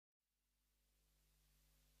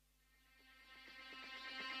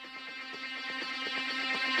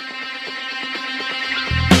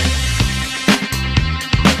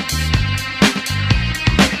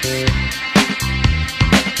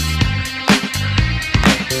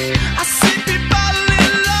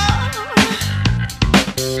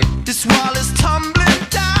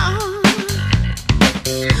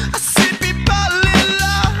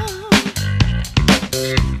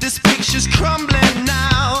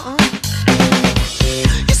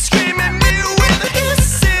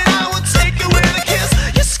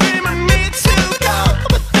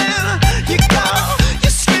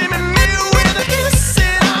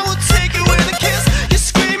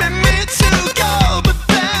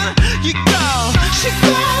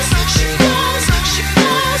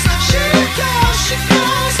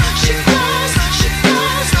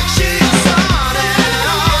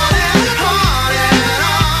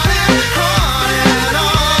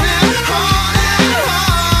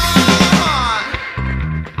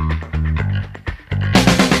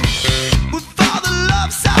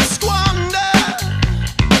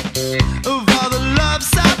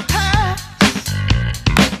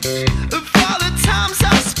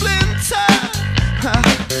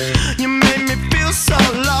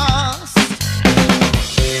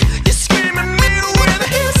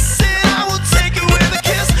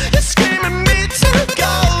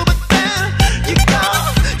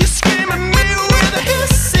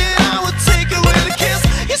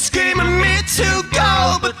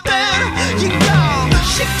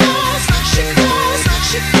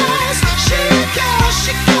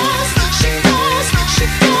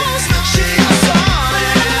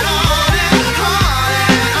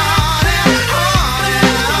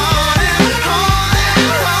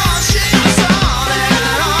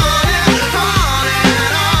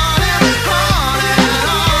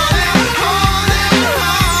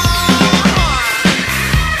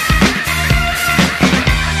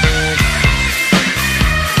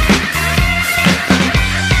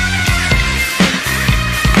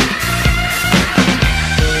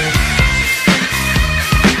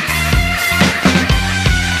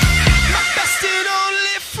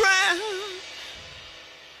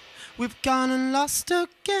We've gone and lost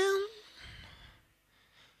again.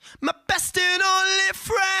 My best and only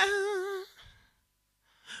friend.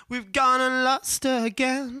 We've gone and lost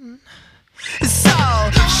again. So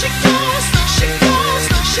she goes, she goes,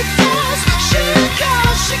 she goes, she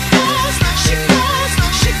goes, she goes, she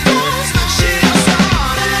goes, she goes.